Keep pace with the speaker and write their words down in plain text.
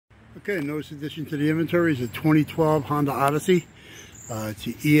Okay, newest addition to the inventory is a 2012 Honda Odyssey. It's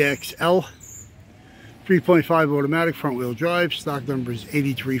the EXL 3.5 automatic front wheel drive. Stock number is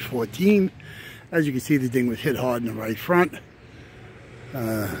 8314. As you can see, the thing was hit hard in the right front.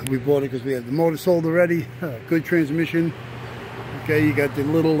 We bought it because we had the motor sold already. Good transmission. Okay, you got the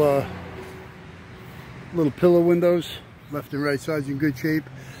little pillar windows, left and right sides in good shape.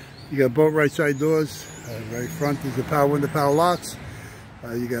 You got both right side doors. Right front is the power window, power locks.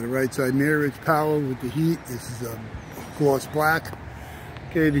 You got a right side mirror, it's power with the heat. This is a gloss black.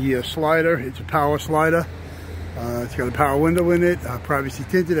 Okay, the slider, it's a power slider. It's got a power window in it, privacy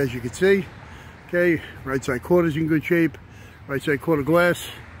tinted as you can see. Okay, right side quarters in good shape. Right side quarter glass.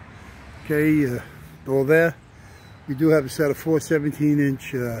 Okay, all there. We do have a set of 4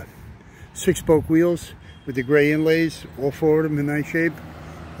 17-inch 6-spoke wheels with the gray inlays, all 4 of them in nice shape,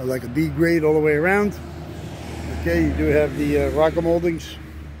 like a B grade all the way around. Okay, you do have the rocker moldings,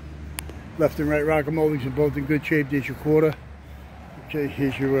 left and right rocker moldings are both in good shape. There's your quarter. Okay,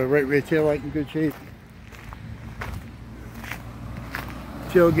 here's your right rear tail light in good shape.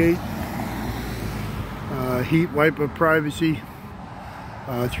 Tailgate, heat wiper, privacy.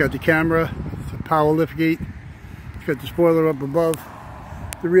 It's got the camera, it's a power lift gate. It's got the spoiler up above.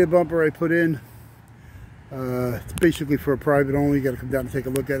 The rear bumper I put in. It's basically for a private only. You got to come down and take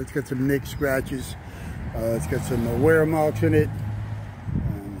a look at it. It's got some nicks, scratches. It's got some wear marks in it.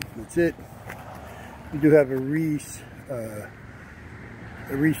 That's it. We do have a Reese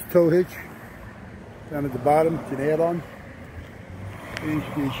tow hitch down at the bottom. It's an add-on.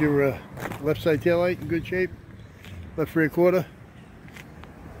 Here's your left side tail light in good shape. Left rear quarter.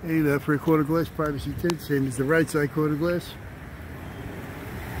 Hey, left rear quarter glass, privacy tint, same as the right side quarter glass.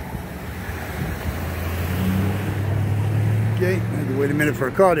 Okay, I had to wait a minute for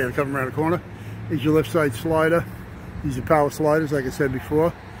a car there to come around the corner. Here's your left side slider. These are power sliders, like I said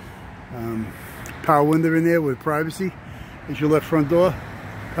before. Power window in there with privacy. Here's your left front door.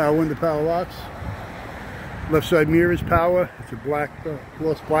 Power window, power locks. Left side mirrors, power. It's a black,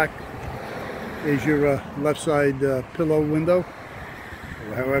 gloss black. Here's your left side pillow window,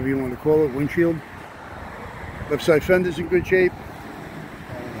 or however you want to call it, windshield. Left side fender's in good shape.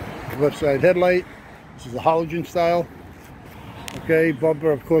 Left side headlight. This is a halogen style. Okay,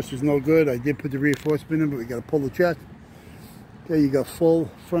 bumper of course is no good. I did put the reinforcement in, but we got to pull the check. Okay, you got full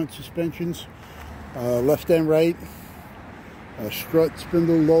front suspensions, left and right, strut,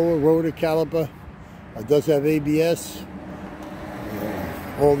 spindle, lower, rotor, caliper. It does have ABS,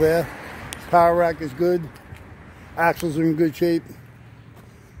 all there. Power rack is good. Axles are in good shape.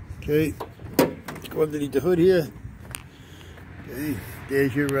 Okay, let's go underneath the hood here. Okay,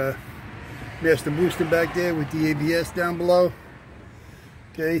 there's your master booster back there with the ABS down below.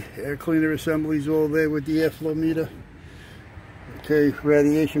 Okay, air cleaner assemblies all there with the airflow meter. Okay,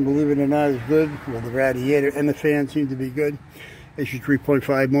 radiation, believe it or not, is good. Well, the radiator and the fan seem to be good. It's your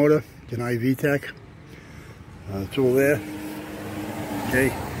 3.5 motor. It's an IVTEC. It's all there.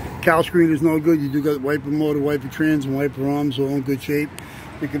 Okay, cowl screen is no good. You do got wiper motor, wiper trans, and wiper arms all in good shape.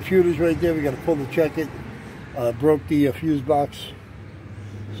 The computer's right there. We got to pull to check it. Broke the fuse box,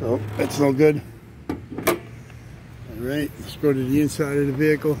 so that's no good. Alright, let's go to the inside of the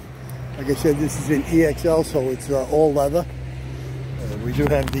vehicle. Like I said, this is an EXL, so it's all leather. We do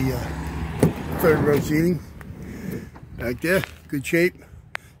have the third row seating back there, good shape.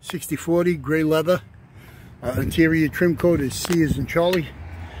 60/40 gray leather. Interior trim code is C as in Charlie.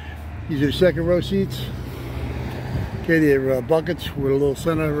 These are the second row seats. Okay, they're buckets with a little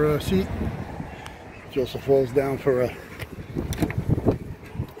center seat, which also falls down for a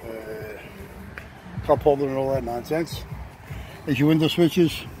cup holder and all that nonsense. There's your window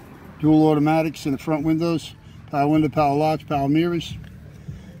switches, dual automatics in the front windows, power window, power locks, power mirrors.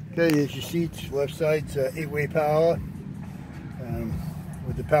 Okay, here's your seats. Left side's 8-way power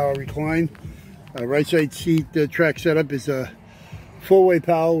with the power recline. Right side seat track setup is a 4-way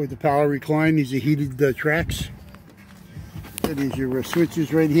power with the power recline. These are heated tracks. Okay, there's your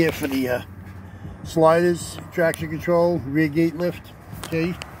switches right here for the sliders, traction control, rear gate lift.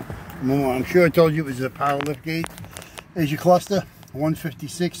 Okay. I'm sure I told you it was a power lift gate. There's your cluster,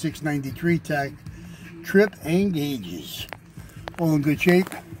 156, 693 tag, trip and gauges. All in good shape.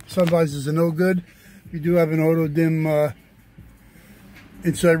 Sun visors are no good. We do have an auto dim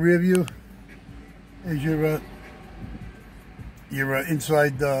inside rear view. There's your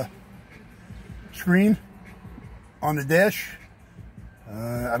inside screen on the dash.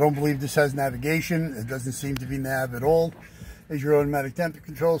 I don't believe this has navigation. It doesn't seem to be nav at all. There's your automatic temperature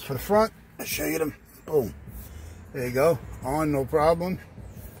controls for the front. I'll show you them. Boom. There you go. On, no problem.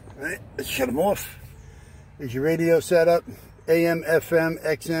 All right, let's shut them off. There's your radio setup. AM, FM,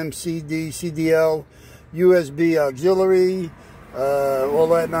 XM, CD, CDL, USB auxiliary, all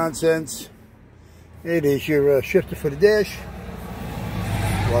that nonsense. It is your shifter for the dash.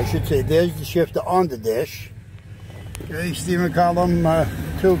 Well, I should say there's the shifter on the dash. Okay, steering column,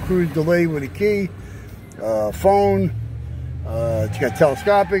 tilt cruise delay with a key, phone. It's got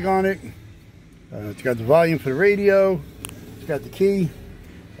telescopic on it. It's got the volume for the radio. It's got the key.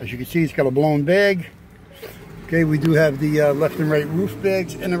 As you can see, it's got a blown bag. Okay, we do have the left and right roof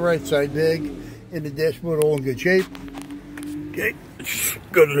bags and the right side bag in the dashboard, all in good shape. Okay, let's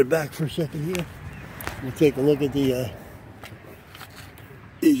go to the back for a second here. We'll take a look at the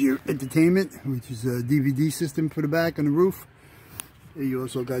is your entertainment, which is a DVD system for the back on the roof. You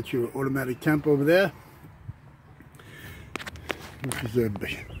also got your automatic temp over there, which is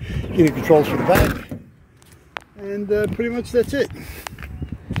heating controls for the back. And pretty much that's it.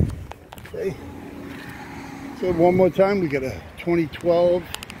 Okay. So one more time, we got a 2012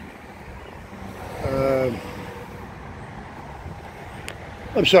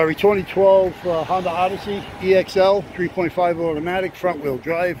 2012 Honda Odyssey EXL 3.5 automatic, front wheel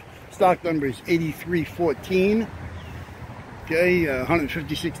drive. Stock number is 8314. Okay,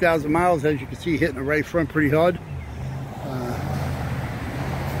 156,000 miles, as you can see, hitting the right front pretty hard.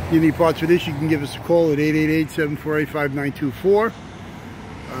 If you need parts for this, you can give us a call at 888-748-5924.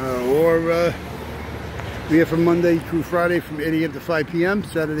 Or we're here from Monday through Friday from 8 a.m. to 5 p.m.,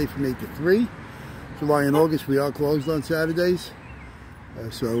 Saturday from 8 to 3. July and August, we are closed on Saturdays.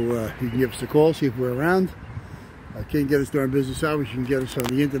 So you can give us a call, see if we're around. Can't get us during business hours, you can get us on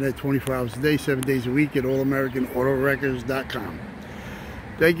the internet 24 hours a day, 7 days a week at allamericanautorecords.com.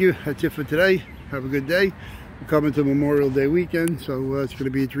 Thank you. That's it for today. Have a good day. We're coming to Memorial Day weekend, so it's going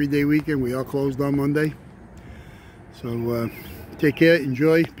to be a 3-day weekend. We are closed on Monday. So take care,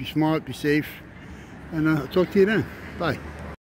 enjoy, be smart, be safe, and I'll talk to you then. Bye.